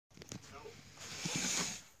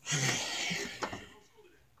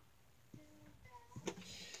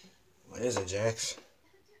is it, Jax?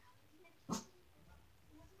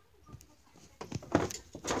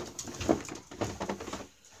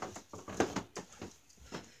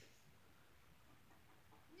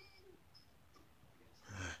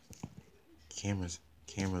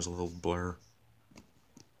 Camera's a little blur.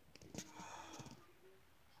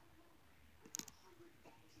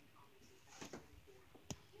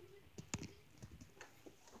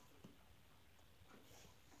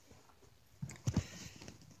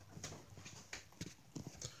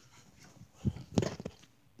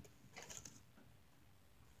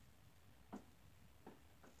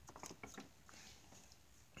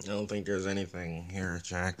 I don't think there's anything here,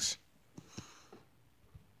 Jax.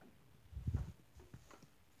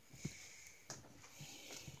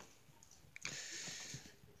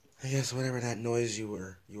 I guess whatever that noise you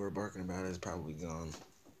were barking about is probably gone.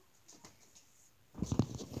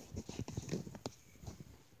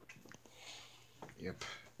 Yep.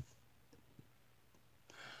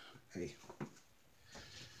 Hey.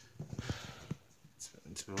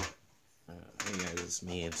 Hey guys, it's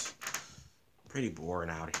me. It's pretty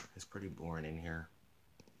boring out here. It's pretty boring in here.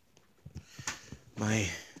 My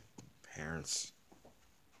parents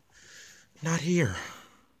not here.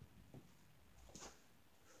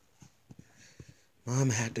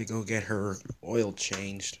 Mom had to go get her oil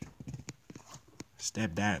changed.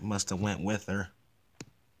 Stepdad must have went with her.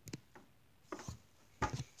 I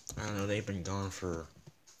don't know, they've been gone for,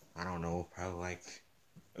 I don't know, probably like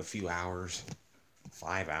a few hours.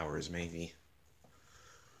 5 hours maybe.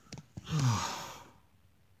 I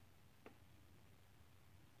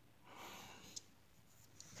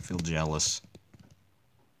feel jealous.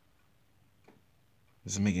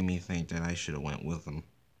 This is making me think that I should have went with them.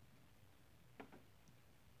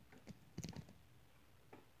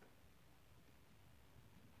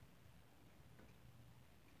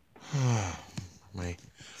 My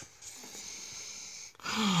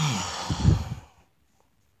what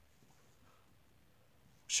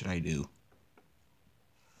should I do?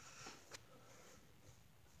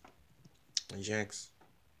 Hey, Jax.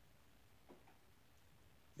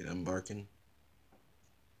 You done barking?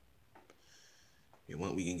 If you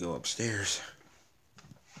want, we can go upstairs.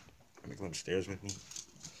 Wanna go upstairs with me?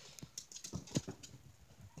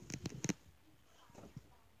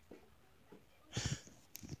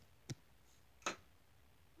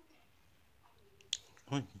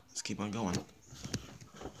 Come on, let's keep on going.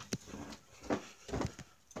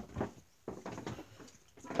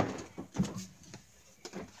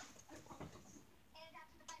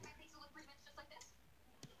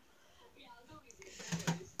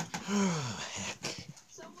 Oh, heck.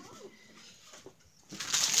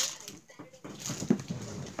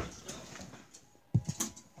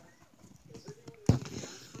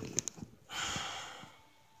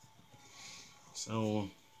 So,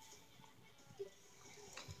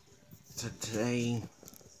 today,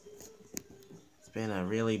 it's been a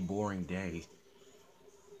really boring day.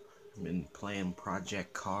 I've been playing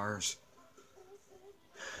Project Cars.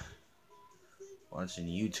 Watching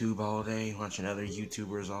YouTube all day, watching other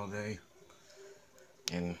YouTubers all day.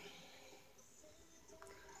 And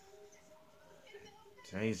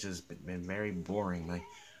today's just been very boring. My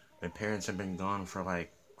parents have been gone for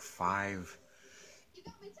like 3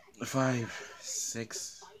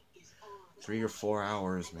 or 4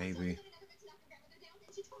 hours maybe.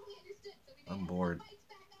 I'm bored.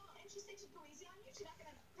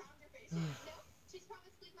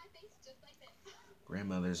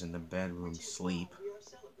 Grandmother's in the bedroom asleep,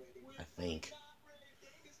 I think.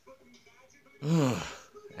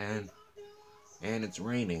 And it's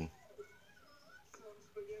raining.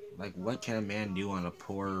 Like, what can a man do on a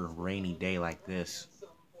poor rainy day like this?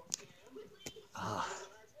 I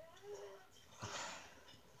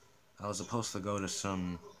was supposed to go to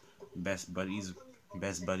some best buddies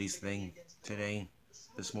thing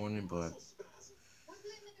this morning, but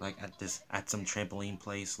like at some trampoline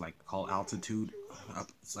place like called Altitude,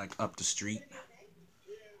 it's like up the street.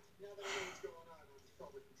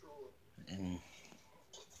 And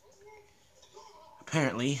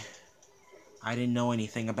apparently I didn't know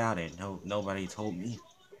anything about it. Nobody told me.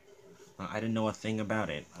 I didn't know a thing about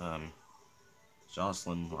it.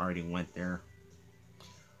 Jocelyn already went there.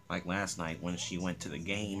 Like last night when she went to the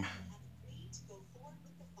game.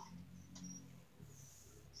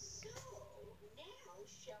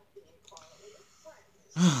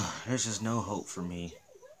 There's just no hope for me.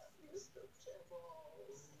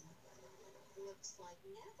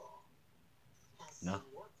 No.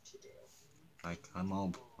 Like,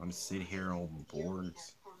 I'm sitting here all bored.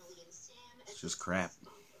 It's just crap.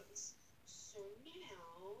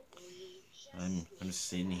 I'm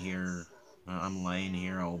sitting here I'm laying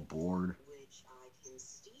here all bored.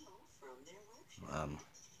 Um,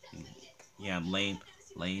 yeah, I'm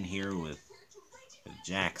laying here with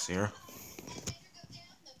Jax here.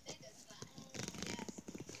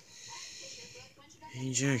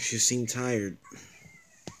 Hey Jax, you seem tired.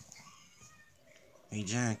 Hey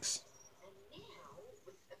Jax.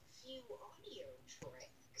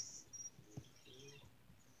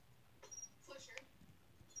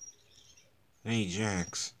 Hey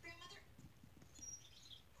Jax.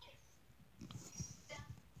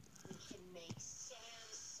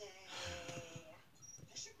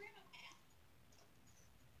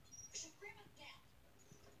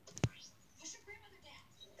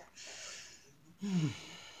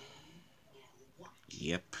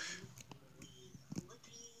 Yep.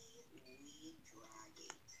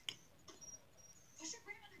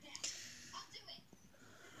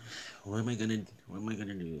 What am I gonna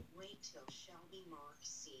do? Wait till Shelby Mark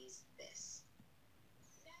sees this.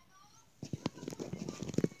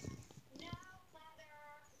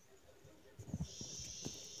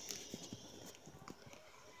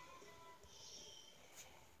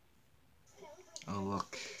 Oh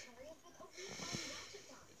look.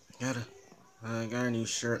 I got a new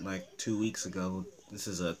shirt like 2 weeks ago. This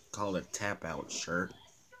is called a tap out shirt.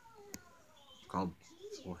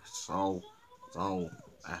 It's all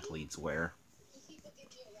athletes wear.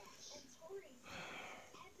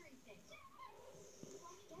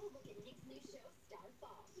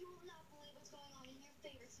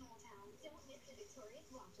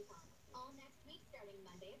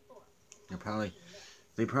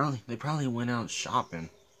 They probably went out shopping.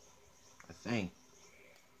 I think.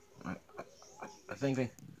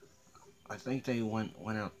 I think they went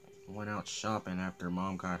out shopping after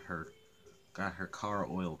Mom got her car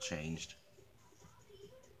oil changed.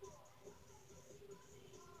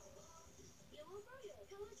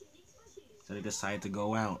 So they decided to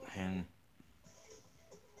go out and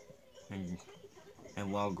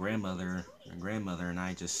while grandmother and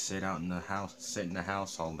I just sit in the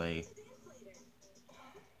house all day.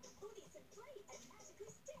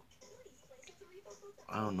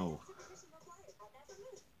 I don't know.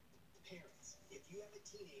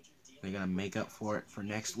 They're gonna make up for it for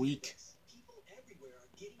next week.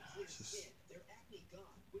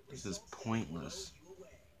 This is pointless.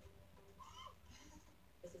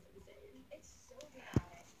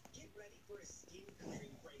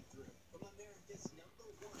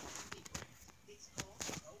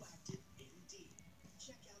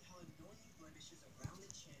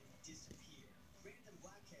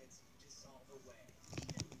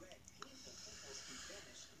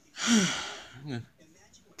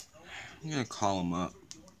 I'm gonna call them up.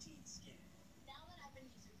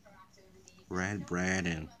 Brad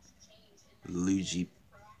and Luigi,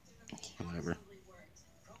 whatever.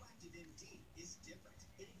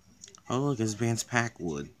 Oh look, it's Vance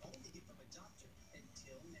Packwood.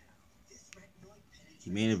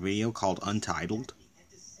 He made a video called Untitled.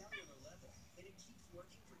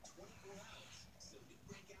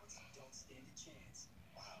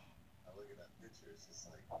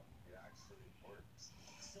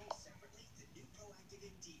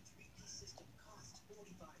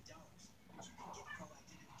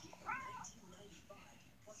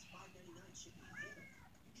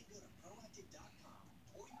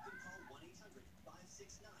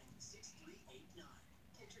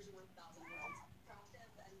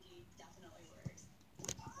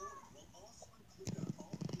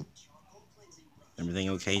 Everything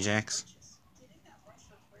okay, Jax?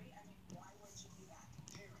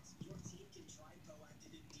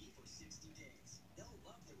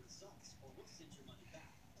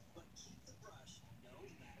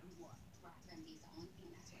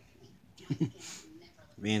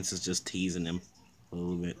 Vance is just teasing him a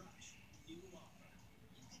little bit.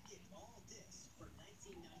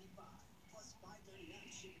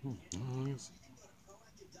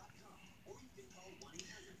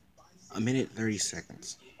 A minute 30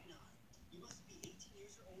 seconds.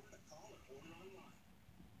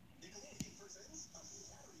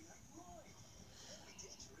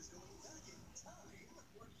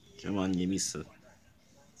 Come on, give me some.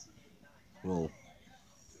 Roll.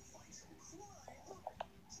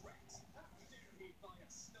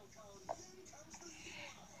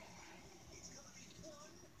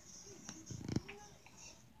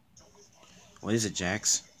 What is it,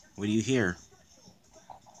 Jax? What do you hear?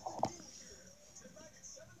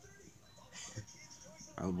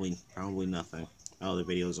 Probably nothing. Oh, the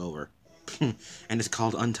video's over. And it's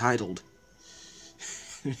called Untitled.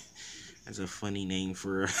 That's a funny name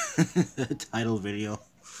for a title video.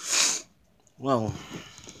 Well,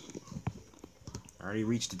 I already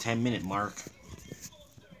reached the 10-minute mark.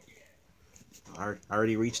 I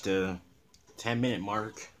already reached the 10-minute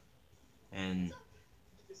mark, and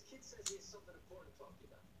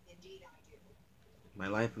my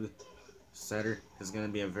life with Saturday is gonna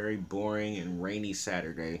be a very boring and rainy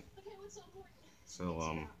Saturday. So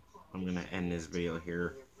I'm gonna end this video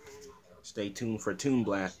here. Stay tuned for Toon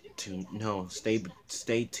Blast.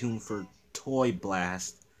 Stay tuned for Toy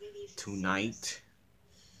Blast tonight.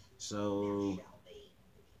 So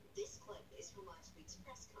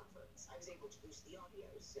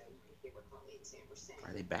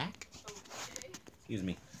are they back? Excuse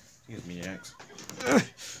me, Jax.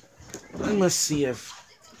 I must see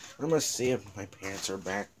if my pants are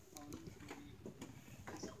back.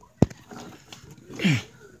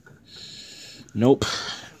 Nope.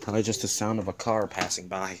 Probably just the sound of a car passing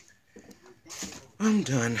by. I'm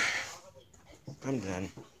done.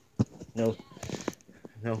 No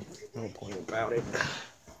point about it.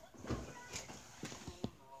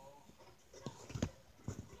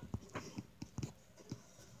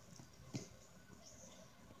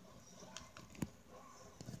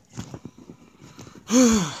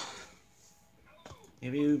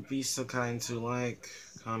 If you'd be so kind to like,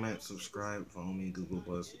 comment, subscribe, follow me, Google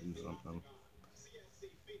Plus, do something.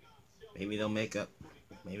 Maybe they'll make up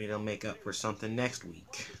for something next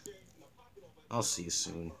week. I'll see you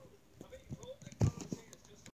soon.